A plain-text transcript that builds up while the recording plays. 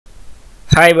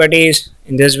Hi buddies,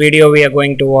 in this video we are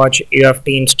going to watch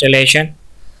UFT installation.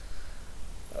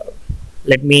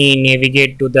 Let me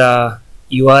navigate to the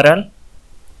URL.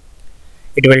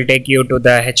 It will take you to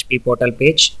the HP portal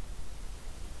page.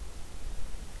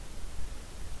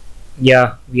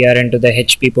 Yeah, we are into the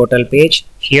HP portal page.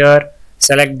 Here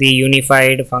select the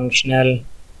unified functional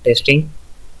testing.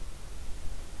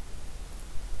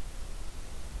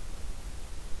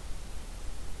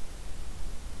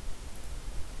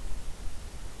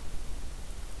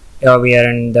 Here we are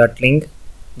in that link.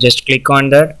 Just click on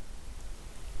that.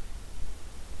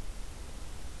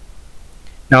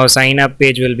 Now sign up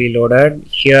page will be loaded.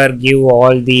 Here give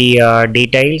all the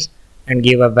details and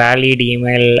give a valid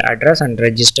email address and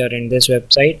register in this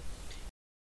website.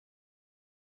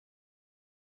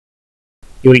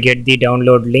 You will get the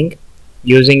download link.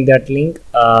 Using that link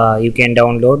you can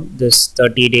download this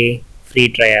 30-day free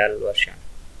trial version.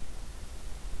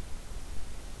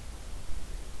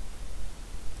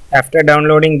 After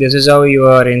downloading, this is how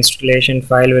your installation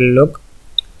file will look,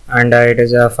 and it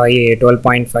is a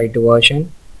 12.52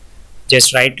 version.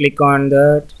 Just right click on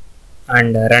that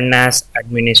and run as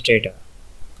administrator.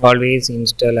 Always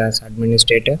install as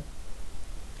administrator.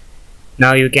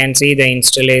 Now you can see the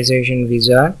installation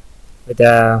wizard with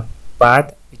a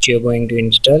path which you are going to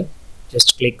install.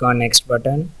 Just click on next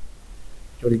button.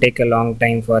 It will take a long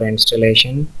time for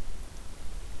installation,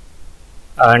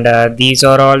 and these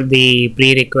are all the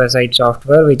prerequisite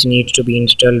software which needs to be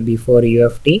installed before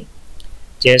UFT.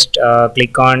 Just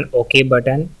click on OK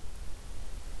button.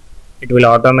 It will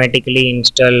automatically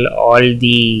install all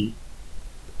the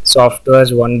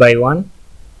softwares one by one.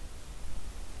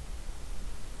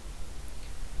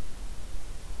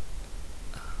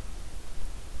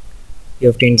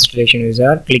 UFT installation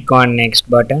wizard. Click on next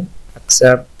button.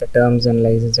 Accept the terms and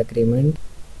license agreement.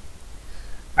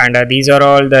 And these are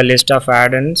all the list of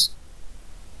add-ins.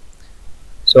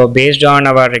 So based on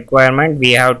our requirement,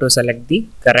 we have to select the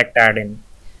correct add-in.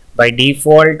 By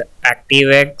default,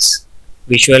 ActiveX,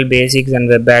 Visual Basics and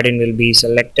Web Add-in will be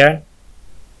selected,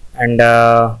 and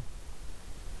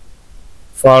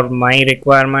for my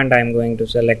requirement I am going to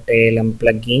select ALM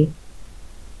plugin.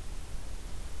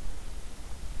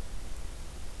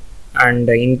 And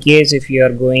in case if you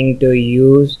are going to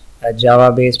use a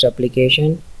Java based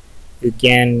application, you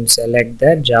can select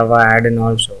the Java add-in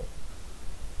also.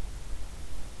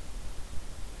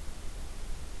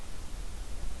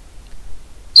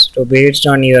 So based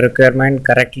on your requirement,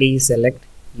 correctly select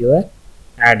your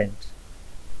add-ins.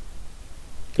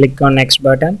 Click on next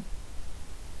button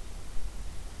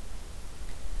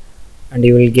and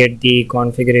you will get the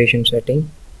configuration setting.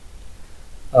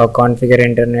 Configure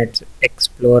Internet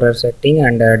Explorer setting,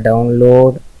 and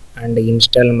download and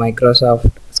install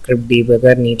Microsoft Script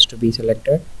Debugger needs to be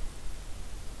selected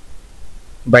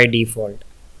by default.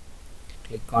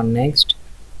 Click on next.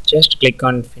 Just click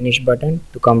on finish button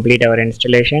to complete our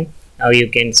installation. Now you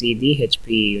can see the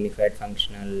HP Unified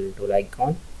Functional Tool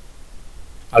icon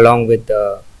along with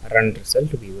the run result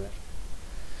viewer.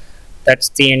 That's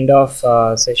the end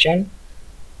of session.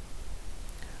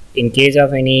 In case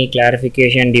of any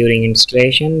clarification during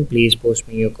installation, please post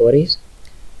me your queries.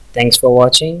 Thanks for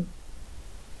watching.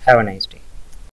 Have a nice day.